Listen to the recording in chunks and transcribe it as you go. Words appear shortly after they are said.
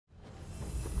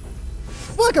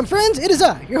Welcome, friends! It is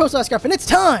I, your host, Scarf, and it's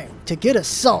time to get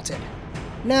assaulted.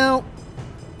 Now,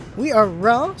 we are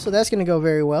Ra, so that's going to go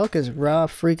very well, because Ra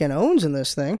freaking owns in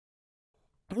this thing.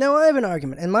 Now, I have an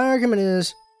argument, and my argument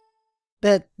is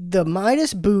that the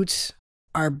Midas boots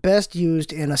are best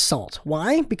used in Assault.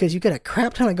 Why? Because you get a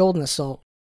crap ton of gold in Assault,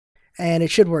 and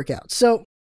it should work out. So,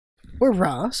 we're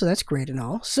Ra, so that's great and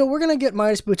all. So, we're going to get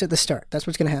Midas boots at the start. That's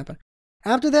what's going to happen.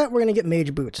 After that, we're going to get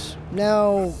Mage boots.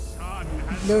 Now,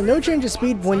 no change of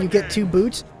speed when you get 2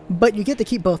 boots, but you get to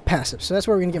keep both passives. So that's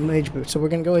where we're going to get Mage boots. So we're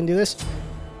going to go ahead and do this.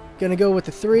 Going to go with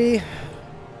the 3.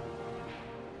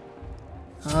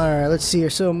 Alright, let's see here.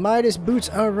 So Midas boots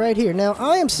are right here. Now,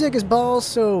 I am sick as balls,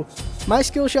 so my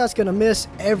skill shot's going to miss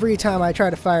every time I try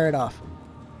to fire it off.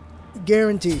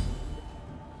 Guaranteed.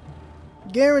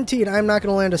 Guaranteed I'm not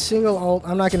going to land a single ult.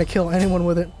 I'm not going to kill anyone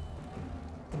with it.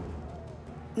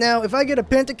 Now, if I get a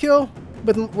pentakill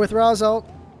with Ra's ult,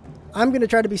 I'm going to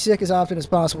try to be sick as often as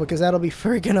possible, because that'll be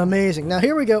freaking amazing. Now,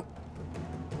 here we go.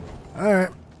 Alright.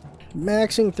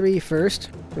 Maxing 3 first.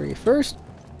 3 first.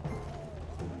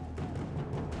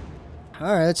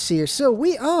 Alright, let's see here. So,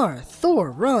 we are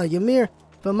Thor, Ra, Ymir,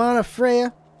 Vamana,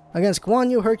 Freya, against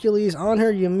Guan Yu, Hercules,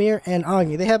 Anhur, Ymir, and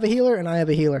Agni. They have a healer, and I have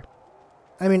a healer.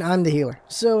 I mean, I'm the healer.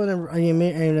 So,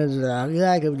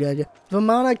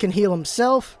 Vamana can heal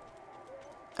himself.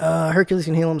 Hercules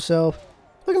can heal himself.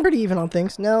 Looking pretty even on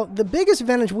things. Now, the biggest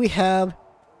advantage we have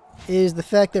is the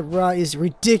fact that Ra is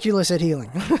ridiculous at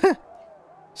healing.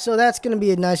 So that's going to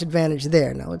be a nice advantage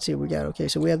there. Now, let's see what we got. Okay,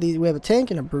 so we have a tank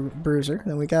and a bruiser.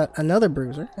 Then we got another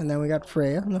bruiser. And then we got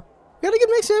Freya. No, we got a good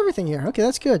mix of everything here. Okay,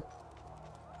 that's good.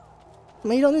 I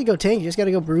mean, you don't need to go tank. You just got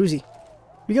to go bruisey.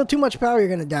 If you go too much power, you're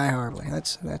going to die horribly.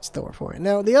 That's Thor for you.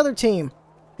 Now, the other team,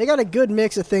 they got a good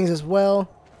mix of things as well.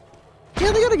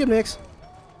 Yeah, they got a good mix.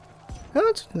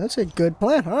 That's a good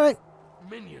plan. Alright.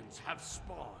 Minions have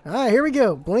spawned. Alright, here we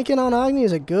go. Blinking on Agni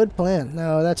is a good plan.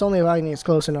 No, that's only if Agni is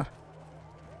close enough.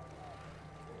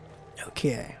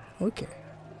 Okay. Okay.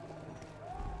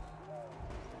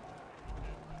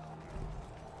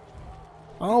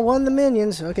 All won the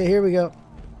minions. Okay, here we go.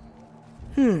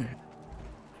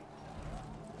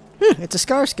 It's a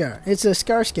Scar. It's a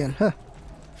Scar skin, huh?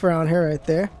 For on her right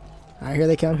there. Alright, here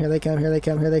they come, here they come, here they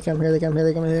come, here they come, here they come, here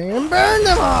they come, here they come, and burn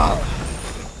them all!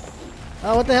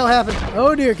 Oh, what the hell happened?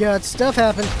 Oh dear God, stuff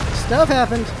happened. Stuff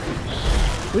happened.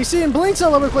 We see him blinks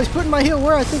all over the place, putting my heal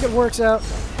where I think it works out.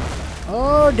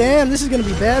 Oh damn, this is going to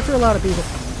be bad for a lot of people.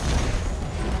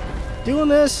 Doing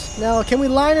this. Now, can we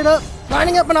line it up?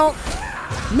 Lining up and all.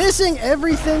 Missing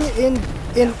everything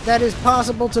in that is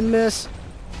possible to miss.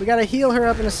 We got to heal her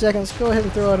up in a second. Let's go ahead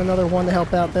and throw out another one to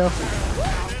help out though.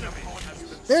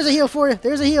 There's a heal for you.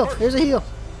 There's a heal. There's a heal.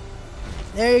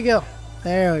 There you go.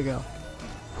 There we go.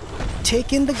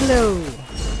 Take in the glow.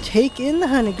 Take in the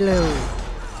honey glow.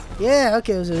 Yeah,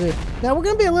 okay. Now, we're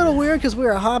going to be a little weird because we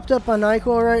are hopped up on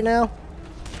NyQuil right now.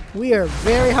 We are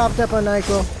very hopped up on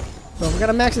NyQuil. So, we got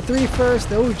to max at 3 first.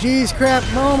 Oh, jeez, crap.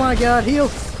 Oh, my God. Heal.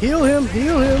 Heal him.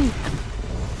 Heal him.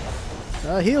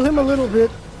 Heal him a little bit.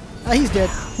 He's dead.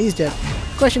 He's dead.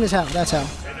 Question is how. That's how.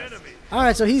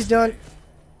 Alright, so he's done.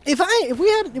 If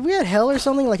we had hell or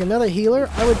something, like another healer,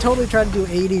 I would totally try to do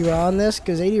 80 Ra on this,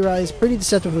 because 80 Ra is pretty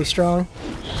deceptively strong.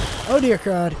 Oh dear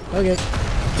God. Okay.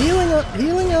 Healing up,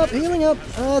 healing up, healing up.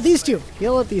 These two.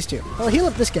 Heal up these two. Oh, heal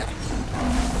up this guy.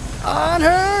 On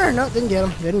her! No, didn't get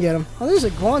him. Didn't get him. Oh, there's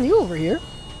a Guan Yu over here.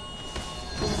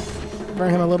 Burn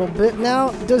him a little bit.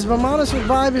 Now, does Vamana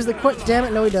survive is the question. Damn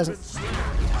it, no he doesn't.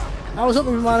 I was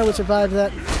hoping Vamana would survive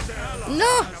that.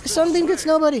 No! Sunbeam gets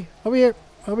nobody. Over here.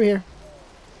 Over here.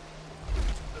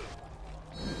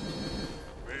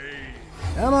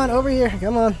 Come on, over here.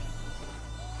 Come on.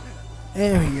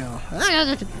 There we go.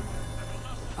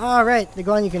 Alright, the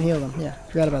Guan Yu can heal them. Yeah,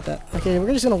 forgot about that. Okay,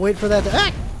 we're just going to wait for that to...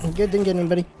 Ah! Good, didn't get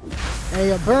anybody. There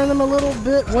you go. Burn them a little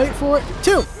bit. Wait for it.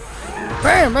 2!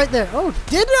 Bam! Right there. Oh,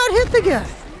 did not hit the guy.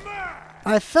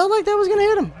 I felt like that was going to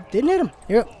hit him. Didn't hit him.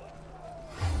 Here.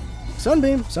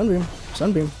 Sunbeam. Sunbeam.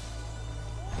 Sunbeam.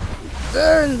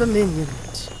 Burn the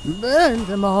minions. Burn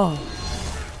them all.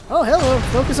 Oh, hello.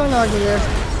 Focus on Agni there.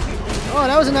 Oh,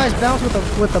 that was a nice bounce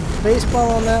with the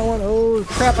baseball on that one. Oh,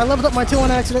 crap. I leveled up my 2 on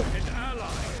accident.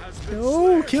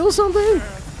 Oh, kill something.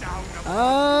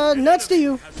 Nuts to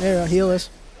you. There you go. Heal this.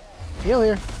 Heal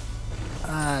here.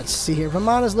 Let's see here.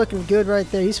 Vamana's looking good right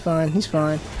there. He's fine. He's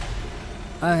fine.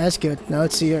 Alright, that's good. Now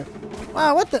let's see here.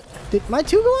 Wow, what the? Did my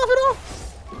 2 go off at all?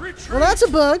 Well, that's a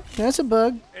bug. That's a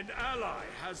bug. An ally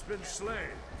has been slain.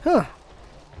 Huh.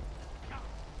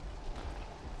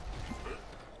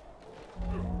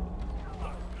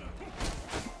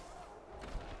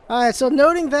 Alright, so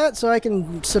noting that, so I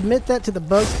can submit that to the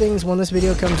bug things when this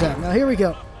video comes out. Now, here we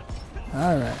go.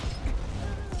 Alright.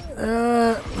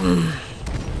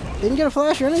 Didn't get a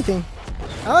flash or anything.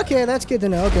 Okay, that's good to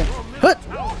know. Okay. Hut!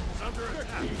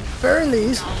 Burn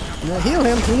these. Heal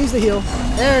him. He needs the heal.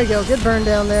 There we go. Good burn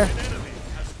down there.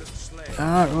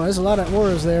 Alright, well, there's a lot of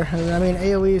auras there. I mean,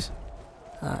 AoEs.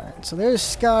 Alright, so there's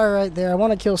Scar right there. I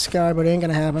want to kill Scar, but it ain't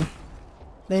gonna happen.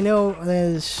 They know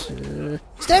there's...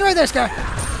 Stand right there, Scar!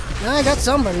 I got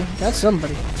somebody. Got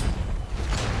somebody.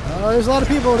 Oh, there's a lot of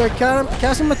people. They're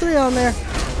casting a 3 on there.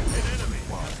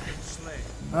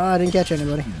 Oh, I didn't catch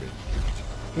anybody.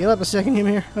 Heal up a second,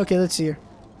 Ymir. Okay, let's see here.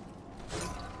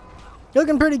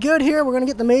 Looking pretty good here. We're gonna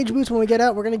get the mage boots when we get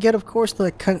out. We're gonna get, of course,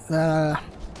 the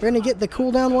we're gonna get the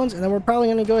cooldown ones, and then we're probably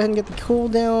gonna go ahead and get the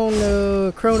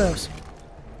cooldown Chronos.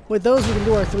 With those, we can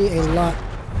do our 3 a lot.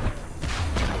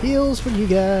 Heals for you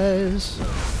guys.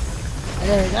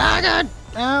 There. Ah, God!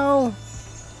 Ow!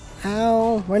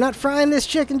 Ow! We're not frying this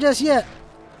chicken just yet.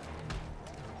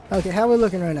 Okay, how are we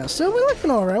looking right now? So we're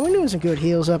looking all right. We're doing some good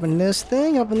heals up in this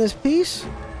thing, up in this piece,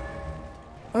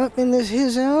 up in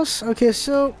his house. Okay,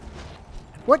 so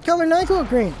what color nyquil?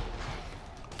 Green.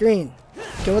 Green.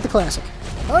 Go with the classic.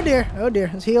 Oh dear, oh dear.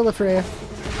 Let's heal the Freya.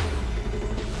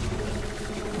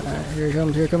 Alright, here it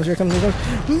comes, here it comes, here it comes, here it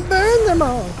comes. Burn them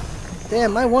all!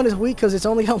 Damn, my 1 is weak because it's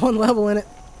only got 1 level in it.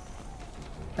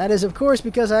 That is, of course,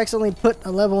 because I accidentally put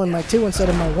a level in my 2 instead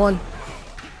of my 1.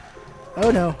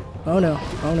 Oh no, oh no,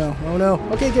 oh no, oh no.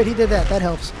 Okay, good, he did that. That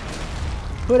helps.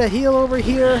 Put a heal over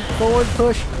here. Forward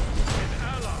push.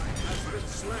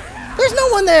 There's no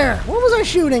one there! What was I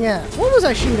shooting at? What was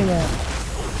I shooting at?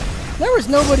 There was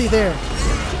nobody there.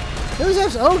 There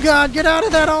was oh god, get out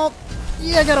of that alt!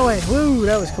 Yeah, got away. Woo,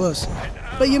 that was close.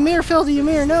 But Ymir fell to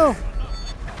Ymir, no!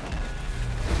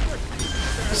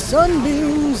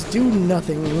 Sunbeams do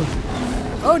nothing.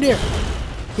 Oh dear.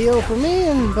 Heal for me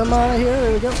and Bamana here.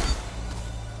 There we go.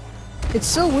 It's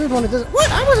so weird when it doesn't...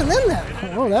 What? I wasn't in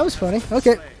that! Oh, that was funny.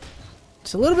 Okay.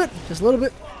 Just a little bit. Just a little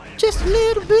bit. Just a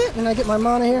little bit. And I get my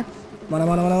mana here. Mana,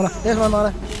 mana, mana, mana. There's my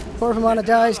mana. Poor mana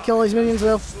dies. Kill all these minions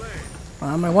though.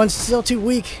 My 1's still too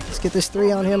weak. Let's get this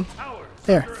 3 on him.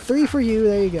 There. 3 for you.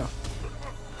 There you go.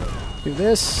 Do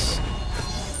this.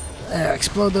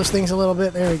 Explode those things a little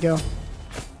bit. There we go.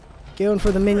 Going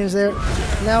for the minions there.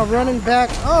 Now running back.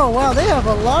 Oh, wow. They have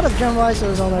a lot of Gem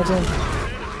Visos on their team.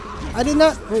 I did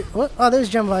not... Wait, what? Oh, there's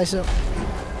Gem Viso.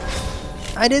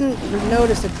 I didn't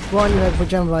notice that one you had for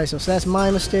Gem Viso, so that's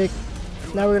my mistake.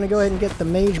 Now we're going to go ahead and get the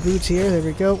mage boots here. There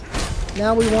we go.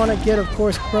 Now we want to get, of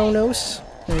course, Chronos.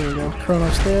 There we go.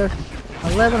 Chronos there.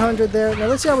 1100 there. Now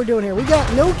let's see how we're doing here. We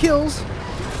got no kills,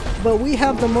 but we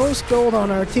have the most gold on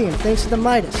our team, thanks to the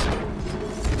Midas.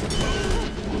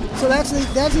 So that's the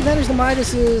advantage the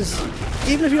Midas is.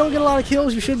 Even if you don't get a lot of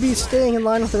kills, you should be staying in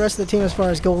line with the rest of the team as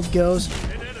far as gold goes.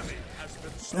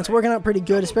 That's working out pretty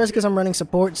good, especially because I'm running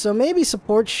support. So maybe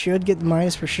support should get the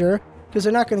Midas for sure, because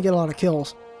they're not going to get a lot of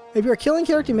kills. If you're a killing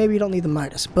character, maybe you don't need the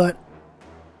Midas, but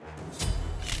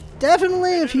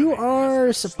definitely if you are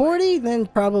supporty, then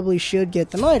probably should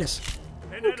get the Midas.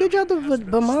 Well, good job of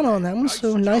Bamana on that one,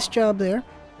 so nice job there.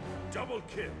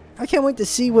 I can't wait to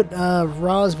see what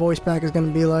Ra's voice pack is going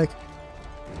to be like.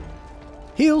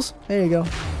 Heals. There you go.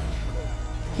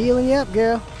 Healing you up,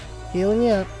 girl. Healing you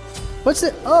up. What's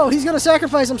it? Oh, he's going to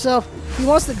sacrifice himself. He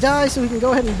wants to die so he can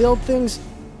go ahead and build things.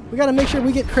 We got to make sure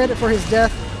we get credit for his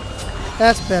death.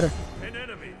 That's better.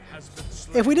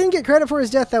 If we didn't get credit for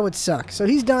his death, that would suck. So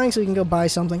he's dying so he can go buy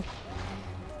something.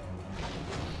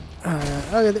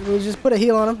 Okay, we'll just put a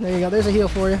heal on him. There you go. There's a heal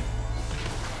for you.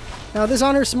 Now, this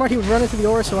Honor is smart. He was running through the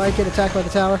aura so I get attacked by the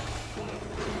tower.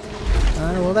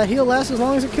 Well, that heal lasts as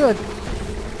long as it could.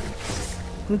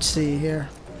 Let's see here.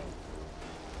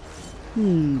 You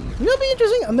know, it'd be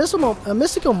interesting. A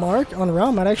mystical mark on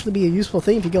Ra might actually be a useful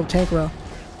thing if you go tank Ra.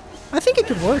 I think it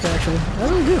could work, actually. I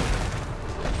really do.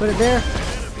 Put it there.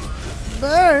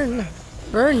 Burn!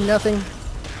 Burn nothing.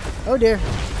 Oh dear.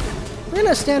 We're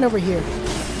gonna stand over here.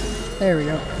 There we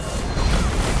go.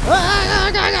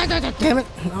 Damn it.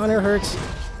 Honor hurts.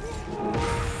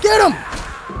 Get him!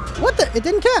 What the? It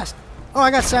didn't cast. Oh,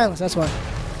 I got silence. That's why.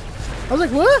 I was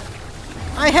like, what?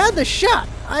 I had the shot.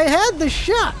 I had the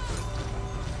shot.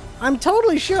 I'm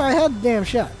totally sure I had the damn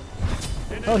shot.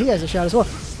 Oh, he has a shot as well.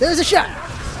 There's a shot.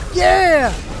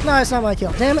 Yeah! No, it's not my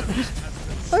kill. Damn it.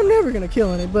 I'm never going to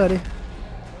kill anybody.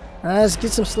 Alright, let's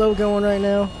get some slow going right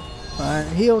now. Alright,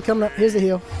 heal coming up. Here's the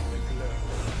heal.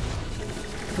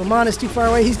 Lamana's too far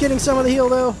away. He's getting some of the heal,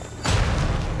 though.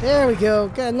 There we go.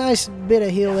 Got a nice bit of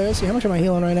heal there. Let's see, how much am I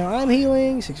healing right now? I'm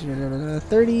healing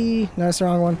 30. No, that's the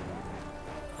wrong one.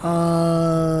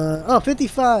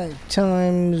 55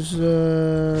 times,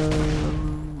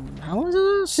 how was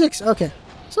it? 6, okay.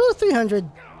 So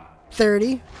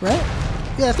 330, right?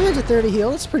 Yeah, 330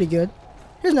 heal, that's pretty good.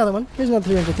 Here's another one. Here's another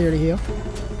 330 heal.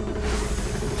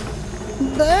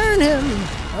 Burn him!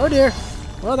 Oh dear.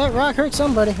 Well, that rock hurt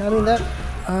somebody. I mean,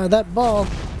 that ball.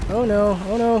 Oh no,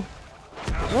 oh no.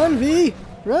 Run, V!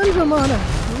 Run, Vermana!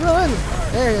 Run!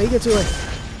 There you go, he gets away.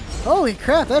 Holy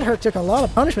crap, that hurt took a lot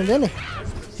of punishment, didn't he?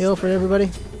 Heal for everybody.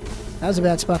 That was a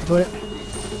bad spot to put it.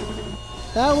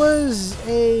 That was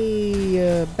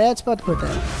a bad spot to put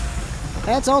that.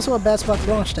 That's also a bad spot to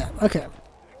launch that. Okay.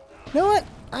 You know what?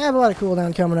 I have a lot of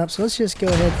cooldown coming up, so let's just go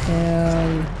ahead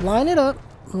and line it up.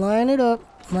 Line it up.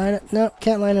 Line it. No,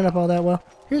 can't line it up all that well.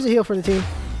 Here's a heal for the team.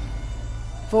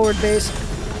 Forward base.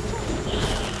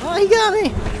 Oh, he got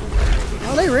me.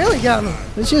 Oh, they really got me.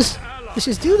 Let's just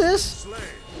do this.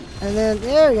 And then,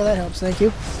 there we go. That helps. Thank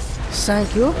you.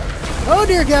 Thank you. Oh,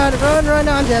 dear God. Run, run,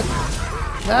 I'm dead.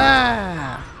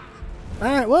 Ah.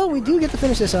 Alright, well, we do get to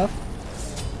finish this off.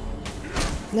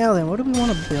 Now then, what do we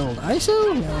want to build?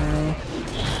 ISO? No.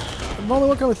 I'm only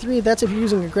working with 3. That's if you're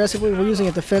using it aggressively. We're using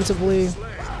it defensively.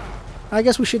 I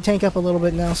guess we should tank up a little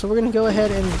bit now. So we're going to go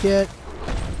ahead and get...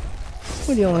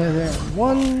 What do you want there?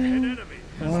 1,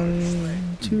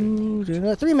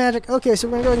 2, 3 magic. Okay, so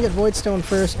we're going to go ahead and get Void Stone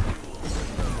first.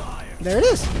 There it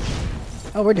is.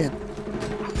 Oh, we're dead.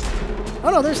 Oh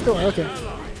no, there's Thor. Okay.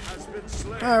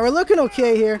 Alright, we're looking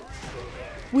okay here.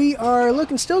 We are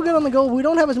looking still good on the gold. We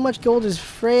don't have as much gold as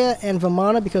Freya and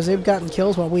Vamana because they've gotten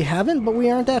kills while we haven't, but we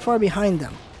aren't that far behind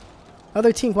them.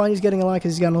 Other Team Guan Yu's getting a lot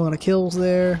because he's gotten a lot of kills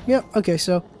there. Yep, okay,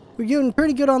 so we're doing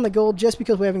pretty good on the gold just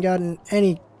because we haven't gotten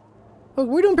any... Well,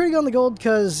 we're doing pretty good on the gold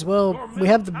because, well, we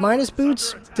have the minus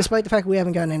boots despite the fact we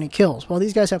haven't gotten any kills. Well,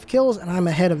 these guys have kills and I'm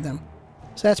ahead of them.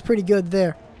 So that's pretty good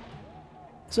there.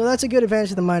 So that's a good advantage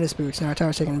of the minus boots. Now our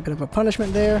tower's taking a bit of a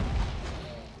punishment there.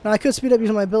 Now I could speed up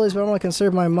using my abilities, but I want to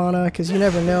conserve my mana because you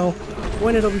never know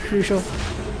when it'll be crucial.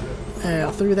 And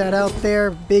I threw that out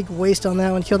there. Big waste on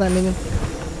that one. Kill that minion.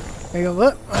 There you go.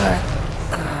 Whoop. Alright.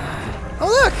 Oh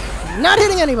look! Not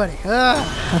hitting anybody!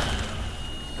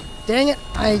 Dang it.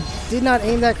 I did not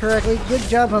aim that correctly. Good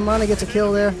job. Vamana gets a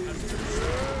kill there.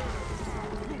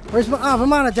 Where's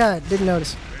Vamana died. Didn't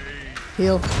notice.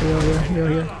 Heal. Heal here. Heal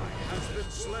here.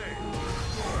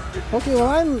 Okay, well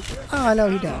I'm... Oh, I know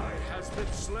he died.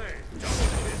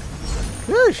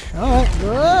 Whoosh! Alright.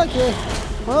 Okay.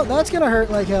 Well, that's gonna hurt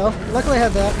like hell. Luckily I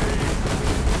have that.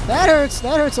 That hurts.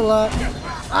 That hurts a lot.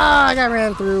 Ah, I got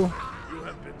ran through.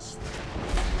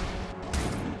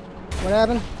 What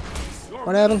happened?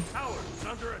 What happened?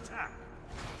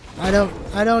 I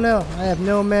don't know. I have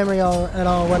no memory at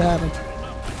all what happened.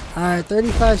 Alright,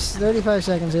 35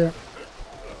 seconds here.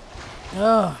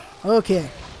 Oh, okay.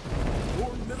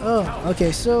 Oh,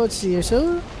 okay, so let's see here.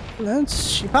 So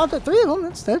she popped up 3 of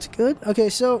them. That's good. Okay,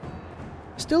 so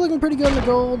still looking pretty good in the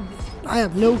gold. I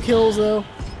have no kills though.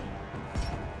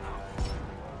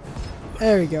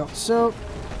 There we go. So,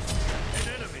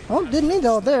 oh, didn't need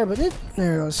all there, but it.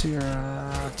 There it goes here.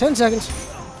 10 seconds.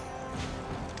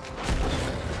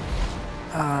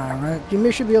 Alright,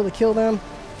 you should be able to kill them.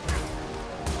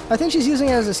 I think she's using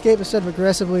it as escape instead of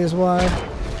aggressively is why.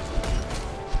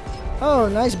 Oh,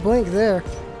 nice blink there.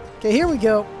 Okay, here we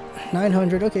go.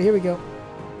 900. Okay, here we go.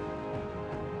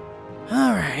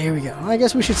 Alright, here we go. I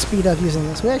guess we should speed up using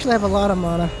this. We actually have a lot of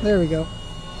mana. There we go.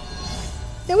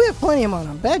 Yeah, we have plenty of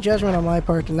mana. Bad judgment on my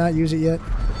part to not use it yet.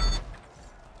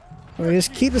 We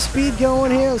just keep the speed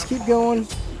going here. Let's keep going.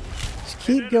 Just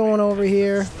keep going over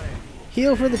here.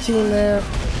 Heal for the team there.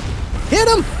 Hit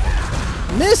him!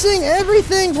 Missing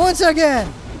everything once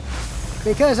again!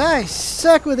 Because I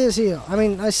suck with this heal. I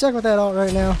mean, I suck with that ult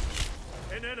right now.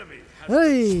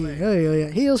 Hey,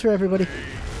 hey, heals for everybody.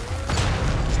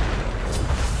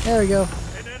 There we go.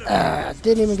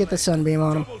 Didn't even get the sunbeam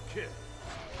on him.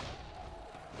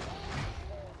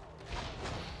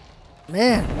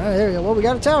 Man, there we go. Well, we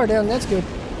got a tower down. That's good.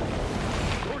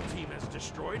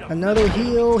 Another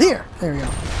heal here. There we go.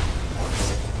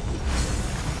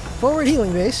 Forward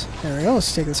healing base. There we go.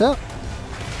 Let's take this out.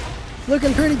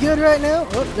 Looking pretty good right now.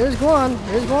 Oh, there's Guan.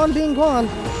 There's Guan being Guan.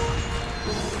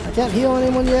 I can't heal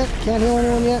anyone yet. Can't heal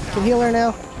anyone yet. Can heal her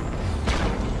now.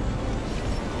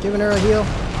 Giving her a heal.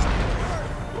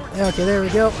 Okay, there we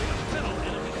go.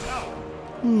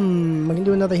 We can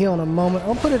do another heal in a moment.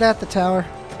 I'll put it at the tower.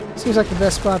 Seems like the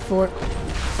best spot for it.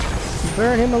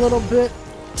 Burn him a little bit.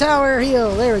 Tower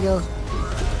heal. There we go.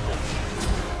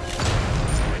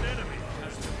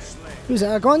 Who's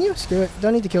that? Guan Yu? Screw it.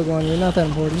 Don't need to kill Guan Yu. Not that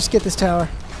important. Just get this tower.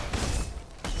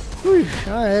 Alright,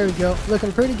 there we go.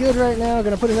 Looking pretty good right now.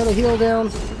 Gonna put another heal down.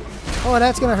 Oh,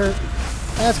 that's gonna hurt.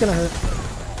 That's gonna hurt.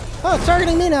 Oh, it's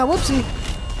targeting me now. Whoopsie.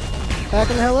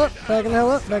 Backing the hell up. Backing the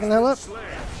hell up. Backing the hell up.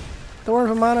 Thor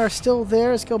and Vamana are still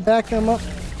there. Let's go back them up.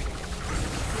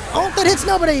 Oh, that hits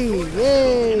nobody!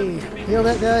 Yay! Heal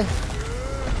that guy.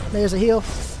 There's a heal.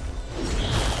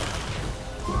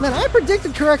 Man, I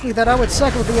predicted correctly that I would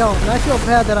suck with the ult, and I feel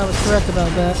bad that I was correct about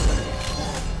that.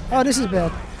 Oh, this is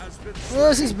bad.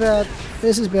 This is bad.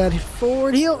 This is bad.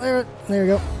 Forward heal. There we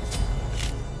go.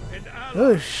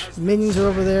 Whoosh. Minions are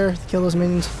over there. Kill those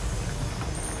minions.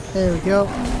 There we go.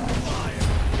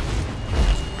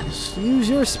 Just use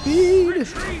your speed.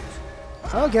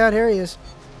 Oh god, here he is.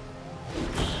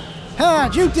 Ha!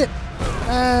 Juked it!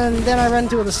 And then I ran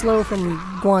into the slow from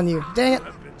Guan Yu. Dang it!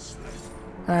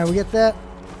 Alright, we get that.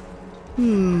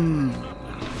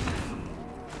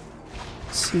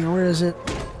 Let's see, where is it?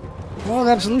 Well,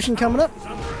 that absolution coming up.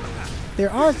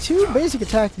 There are 2 basic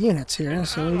attack units here,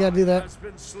 so we gotta do that.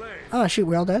 Oh shoot,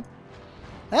 we all dead?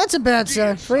 That's a bad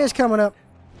sign. Freya's coming up.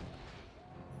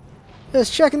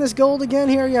 Just checking this gold again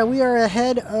here. Yeah, we are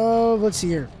ahead of... Let's see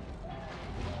here.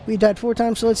 We died 4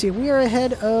 times, so let's see. We are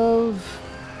ahead of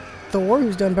Thor,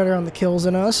 who's done better on the kills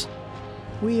than us.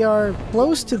 We are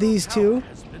close to these 2,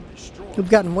 who've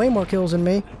gotten way more kills than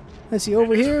me. Let's see,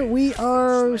 over here, we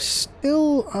are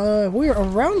still... we are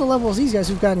around the level as these guys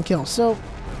who've gotten kills. So,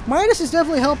 Midas is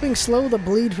definitely helping slow the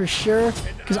bleed for sure,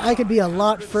 because I could be a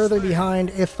lot further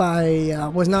behind if I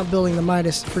was not building the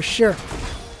Midas, for sure.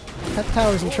 That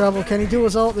tower's in trouble. Can he do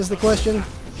his ult, is the question.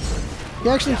 He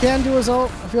actually can do his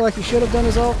ult. I feel like he should have done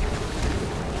his ult.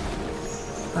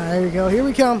 Alright, there we go. Here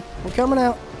we come. We're coming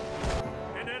out.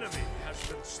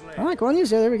 Alright, Guan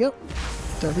Yu's there. There we go.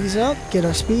 Throw these out. Get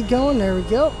our speed going. There we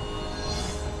go.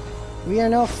 We are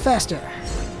now faster.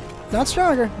 Not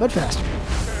stronger, but faster.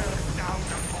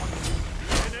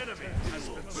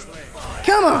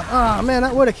 Come on! Oh man,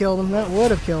 that would have killed him. That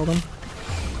would have killed him.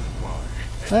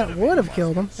 That would have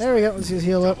killed him. There we go. Let's just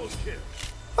heal up.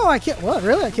 Oh, I killed... What?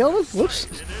 Really? I killed him? Whoops.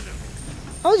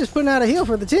 I was just putting out a heal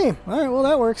for the team. Alright, well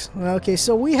that works. Okay,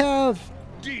 so we have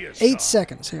 8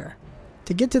 seconds here.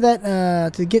 To get to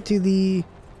that, to get to the...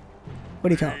 What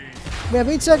do you call it? We have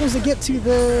 8 seconds to get to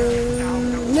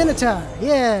the... Minotaur.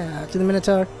 Yeah, to the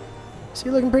Minotaur. So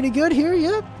you're looking pretty good here.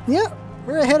 Yep, yep.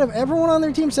 We're ahead of everyone on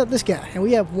their team except this guy. And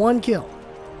we have 1 kill.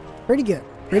 Pretty good.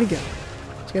 Pretty good.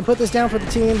 Just gonna put this down for the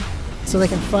team so they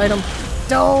can fight him.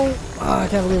 Don't! Oh, I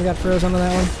can't believe we got froze onto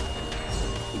that one.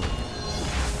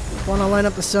 Want to line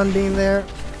up the sunbeam there.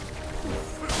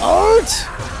 Art!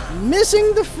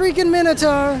 Missing the freaking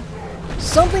Minotaur.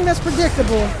 Something that's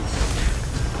predictable.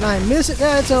 And I miss it.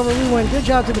 Yeah, it's over. We win. Good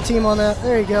job to the team on that.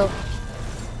 There you go.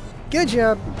 Good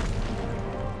job.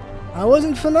 I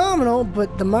wasn't phenomenal,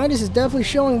 but the Midas is definitely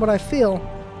showing what I feel.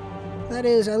 That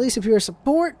is, at least if you're a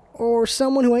support or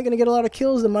someone who ain't going to get a lot of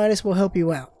kills, the Midas will help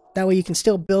you out. That way you can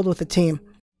still build with the team.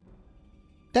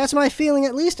 That's my feeling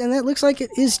at least, and that looks like it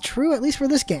is true, at least for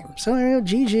this game. So there we go,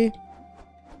 GG.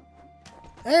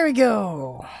 There we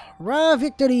go. Raw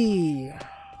victory.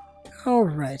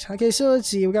 Alright, okay, so let's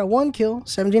see. We got 1 kill,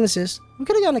 17 assists. We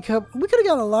could have gotten a couple. We could have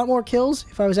gotten a lot more kills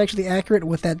if I was actually accurate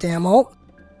with that damn ult.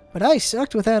 But I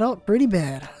sucked with that ult pretty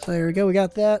bad. So there we go, we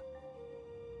got that.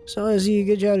 So let's see,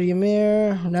 good job to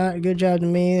Ymir. Not good job to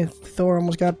me. Thor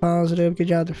almost got positive. Good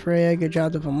job to Freya. Good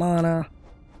job to Vamana.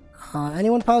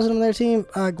 Anyone positive on their team?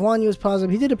 Guan Yu was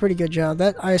positive. He did a pretty good job.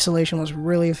 That isolation was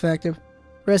really effective.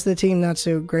 The rest of the team, not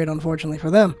so great, unfortunately,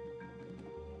 for them.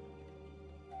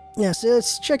 Yeah, so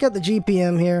let's check out the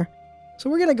GPM here. So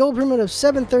we're going to gold pyramid of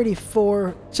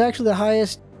 734. It's actually the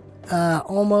highest,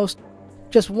 almost.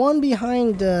 Just 1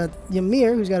 behind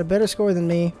Ymir, who's got a better score than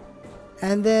me.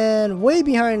 And then way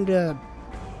behind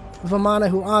Vamana,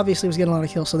 who obviously was getting a lot of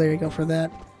kills, so there you go for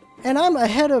that. And I'm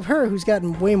ahead of her, who's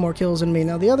gotten way more kills than me.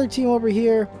 Now, the other team over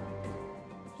here,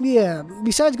 yeah,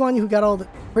 besides Guan Yu, who got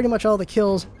pretty much all the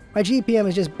kills, my GPM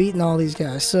is just beating all these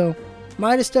guys. So,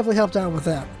 Midas definitely helped out with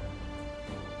that.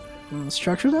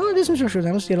 Structure down? I did some structure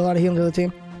down. Let's get a lot of healing to the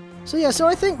team. So, yeah, so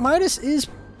I think Midas is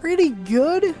pretty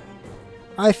good.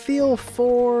 I feel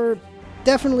for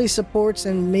definitely supports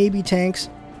and maybe tanks.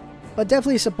 But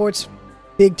definitely supports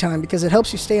big time because it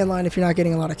helps you stay in line if you're not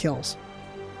getting a lot of kills.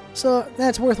 So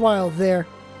that's worthwhile there.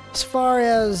 As far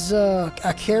as a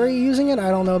carry using it, I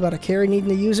don't know about a carry needing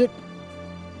to use it.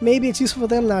 Maybe it's useful for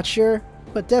them, not sure.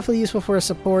 But definitely useful for a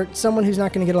support, someone who's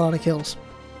not going to get a lot of kills.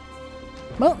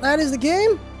 Well, that is the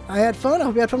game. I had fun. I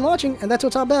hope you had fun watching. And that's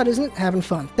what's all about, isn't it? Having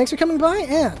fun. Thanks for coming by,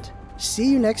 and see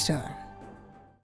you next time.